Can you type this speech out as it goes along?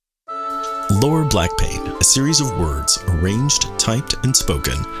Lower Black Pain, a series of words arranged, typed, and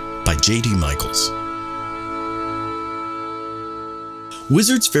spoken by J.D. Michaels.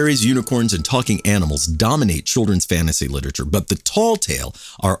 Wizards, fairies, unicorns, and talking animals dominate children's fantasy literature, but the tall tale,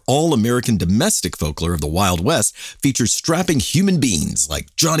 our all-American domestic folklore of the Wild West, features strapping human beings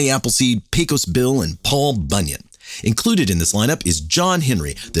like Johnny Appleseed, Pecos Bill, and Paul Bunyan. Included in this lineup is John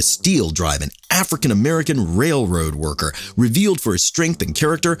Henry, the steel-driving African-American railroad worker. Revealed for his strength and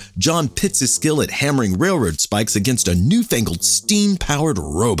character, John pits his skill at hammering railroad spikes against a newfangled steam-powered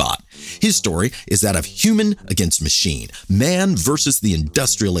robot. His story is that of human against machine, man versus the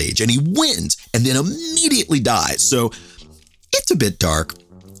industrial age, and he wins and then immediately dies, so it's a bit dark.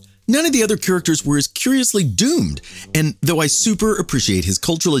 None of the other characters were as curiously doomed, and though I super appreciate his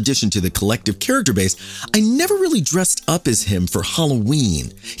cultural addition to the collective character base, I never really dressed up as him for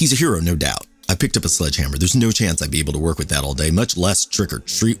Halloween. He's a hero, no doubt. I picked up a sledgehammer. There's no chance I'd be able to work with that all day, much less trick or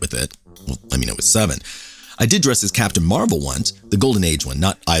treat with it. Well, I mean, it was 7. I did dress as Captain Marvel once, the Golden Age one,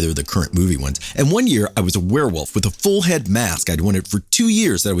 not either of the current movie ones. And one year, I was a werewolf with a full head mask I'd wanted for 2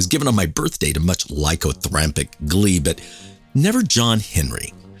 years that I was given on my birthday to much lycanthropic glee, but never John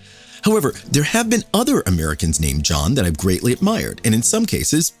Henry. However, there have been other Americans named John that I've greatly admired, and in some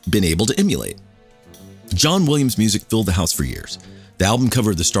cases, been able to emulate. John Williams' music filled the house for years. The album cover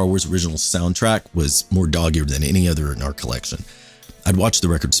of the Star Wars original soundtrack was more dog-eared than any other in our collection. I'd watch the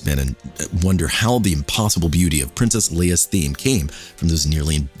record spin and wonder how the impossible beauty of Princess Leia's theme came from those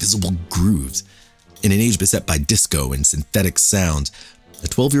nearly invisible grooves. In an age beset by disco and synthetic sounds, a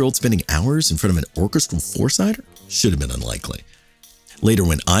 12-year-old spending hours in front of an orchestral four-sider should have been unlikely. Later,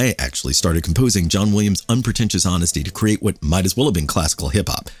 when I actually started composing John Williams' unpretentious honesty to create what might as well have been classical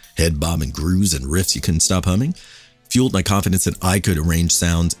hip-hop, head-bobbing grooves and riffs you couldn't stop humming, fueled my confidence that I could arrange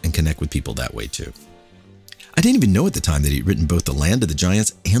sounds and connect with people that way too. I didn't even know at the time that he'd written both the Land of the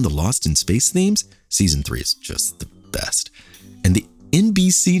Giants and the Lost in Space themes. Season 3 is just the best. And the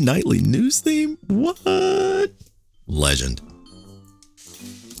NBC Nightly News theme? What? Legend.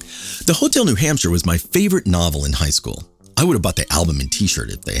 The Hotel New Hampshire was my favorite novel in high school. I would have bought the album and t-shirt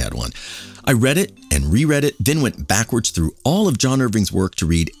if they had one. I read it and reread it, then went backwards through all of John Irving's work to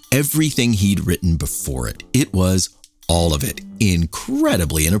read everything he'd written before it. It was all of it,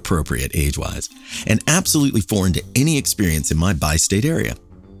 incredibly inappropriate age-wise, and absolutely foreign to any experience in my bi-state area.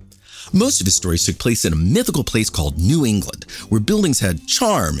 Most of his stories took place in a mythical place called New England, where buildings had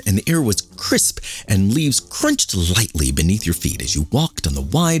charm and the air was crisp and leaves crunched lightly beneath your feet as you walked on the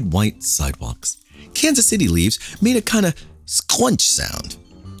wide white sidewalks. Kansas City leaves made a kind of squunch sound,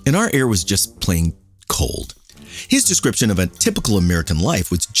 and our air was just plain cold. His description of a typical American life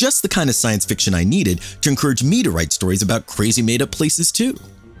was just the kind of science fiction I needed to encourage me to write stories about crazy made-up places too.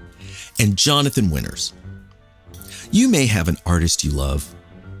 And Jonathan Winters. You may have an artist you love,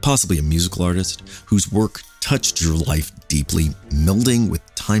 possibly a musical artist, whose work touched your life deeply, melding with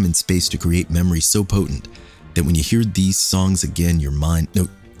time and space to create memories so potent that when you hear these songs again,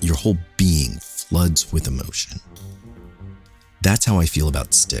 your whole being floods with emotion. That's how I feel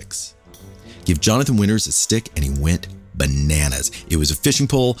about sticks. Give Jonathan Winters a stick and he went bananas. It was a fishing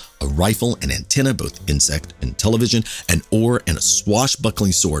pole, a rifle, an antenna, both insect and television, an oar, and a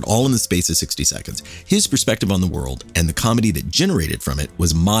swashbuckling sword, all in the space of 60 seconds. His perspective on the world and the comedy that generated from it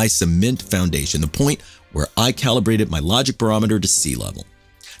was my cement foundation, the point where I calibrated my logic barometer to sea level.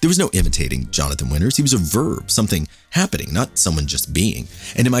 There was no imitating Jonathan Winters. He was a verb, something happening, not someone just being.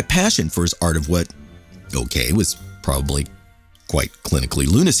 And in my passion for his art of what, was probably quite clinically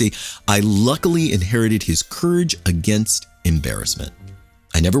lunacy, I luckily inherited his courage against embarrassment.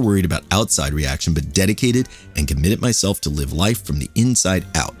 I never worried about outside reaction, but dedicated and committed myself to live life from the inside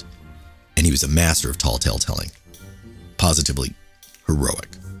out. And he was a master of tall tale telling. Positively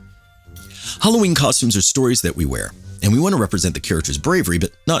heroic. Halloween costumes are stories that we wear, and we want to represent the character's bravery,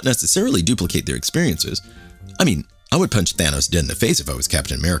 but not necessarily duplicate their experiences. I mean, I would punch Thanos dead in the face if I was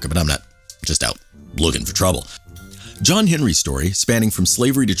Captain America, but I'm not just out looking for trouble. John Henry's story, spanning from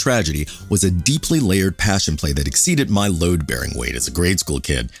slavery to tragedy, was a deeply layered passion play that exceeded my load-bearing weight as a grade school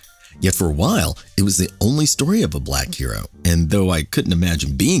kid. Yet for a while, it was the only story of a black hero, and though I couldn't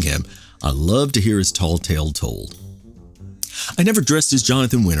imagine being him, I loved to hear his tall tale told. I never dressed as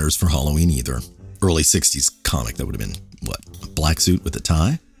Jonathan Winters for Halloween either. Early 60s comic, that would have been, a black suit with a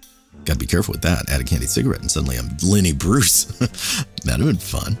tie? Gotta be careful with that. Add a candy cigarette and suddenly I'm Lenny Bruce. That'd have been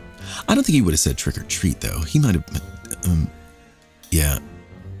fun. I don't think he would have said trick or treat though. He might have,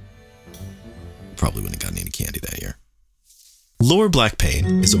 probably wouldn't have gotten any candy that year. Lower Black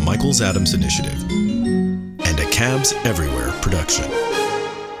Pain is a Michaels Adams initiative and a Cabs Everywhere production.